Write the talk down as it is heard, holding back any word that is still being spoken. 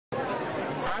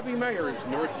Rabbi Meir is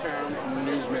Northtown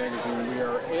News Magazine. We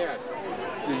are at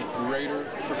the Greater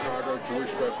Chicago Jewish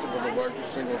Festival, the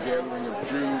largest single gathering of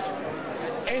Jews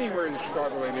anywhere in the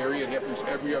Chicagoland area. It happens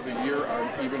every other year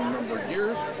on even numbered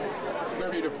years.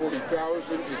 30 to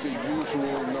 40,000 is a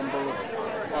usual number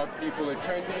of people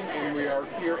attending, and we are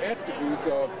here at the booth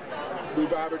of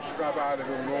Lubavitch, Chabad,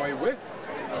 Illinois with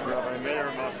Rabbi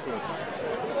Meir Moscowitz.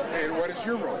 And what is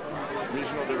your role?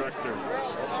 Regional Director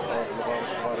of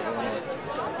Lubavitch, Chabad, Illinois.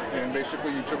 And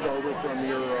basically you took over from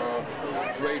your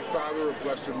late father of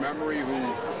blessed memory,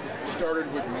 who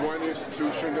started with one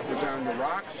institution that was on the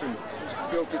rocks and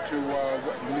built it to,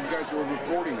 you guys are over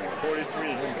 40 now.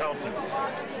 43 in counting.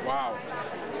 Wow.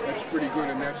 That's pretty good,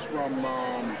 and that's from,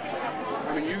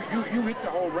 I mean, you hit the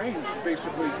whole range,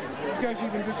 basically. You guys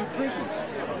even visit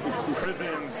prisons.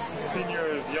 Prisons,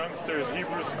 seniors, youngsters,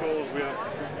 Hebrew schools we have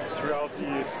throughout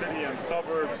the city and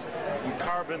suburbs, in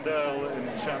Carbondale, in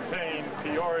Champaign,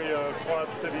 Peoria,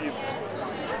 Quad Cities,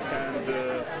 and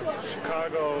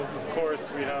Chicago, of course.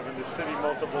 We have in the city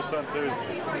multiple centers,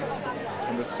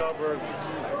 in the suburbs.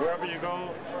 Wherever you go,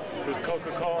 there's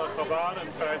Coca-Cola and Chabad.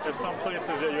 In fact, there's some places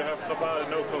that you have Chabad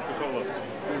and no Coca-Cola.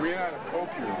 We ran out of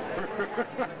Coke here.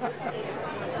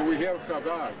 We have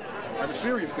Chabad. I'm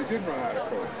serious, they did run out of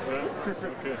Coke.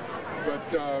 Okay.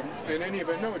 But in any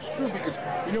event, no, it's true, because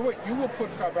you know what? You will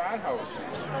put Chabad houses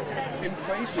in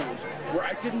places where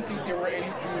I didn't think there were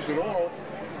any Jews at all,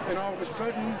 and all of a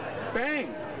sudden,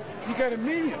 bang, you got a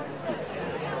million.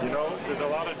 You know, there's a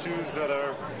lot of Jews that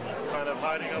are kind of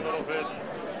hiding a little bit,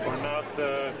 or not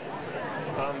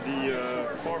on the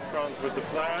forefront with the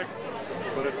flag,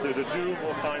 but if there's a Jew,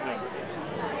 we'll find them.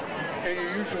 And you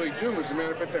usually do. As a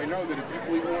matter of fact, I know that if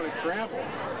people even want to travel,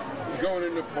 going to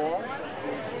Nepal,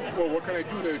 well, what can I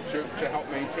do to help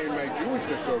maintain my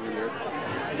Jewishness over there?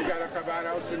 You got a Chabad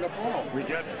house in Nepal. We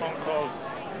get phone calls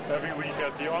every week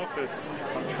at the office.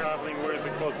 I'm traveling, where's the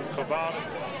closest Chabad?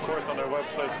 Of course, on our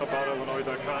website,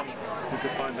 chabadillinois.com, you can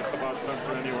find the Chabad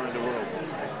Center anywhere in the world.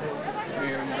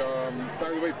 And by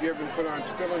the way, if you haven't put on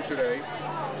Tefillin today,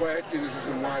 well, actually this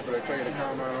isn't live, but I tell you to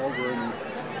come on over and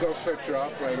they'll set you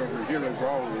up right over here as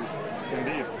always.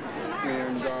 Indeed.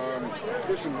 And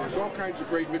listen, there's all kinds of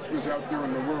great mitzvahs out there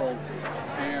in the world,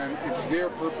 and it's their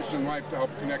purpose in life to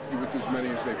help connect you with as many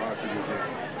as they possibly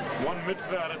can. One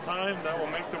mitzvah at a time, that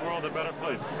will make the world a better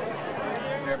place.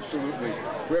 Absolutely.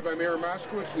 Rabbi Meir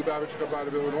Moscowitz, Lubavitch, Chabad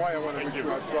of Illinois, I want to wish you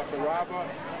Hatzlacha Rabbah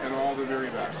and all the very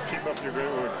best. Keep up your great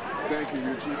work. Thank you.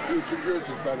 Yours is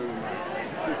better than mine.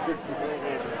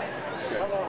 Hello.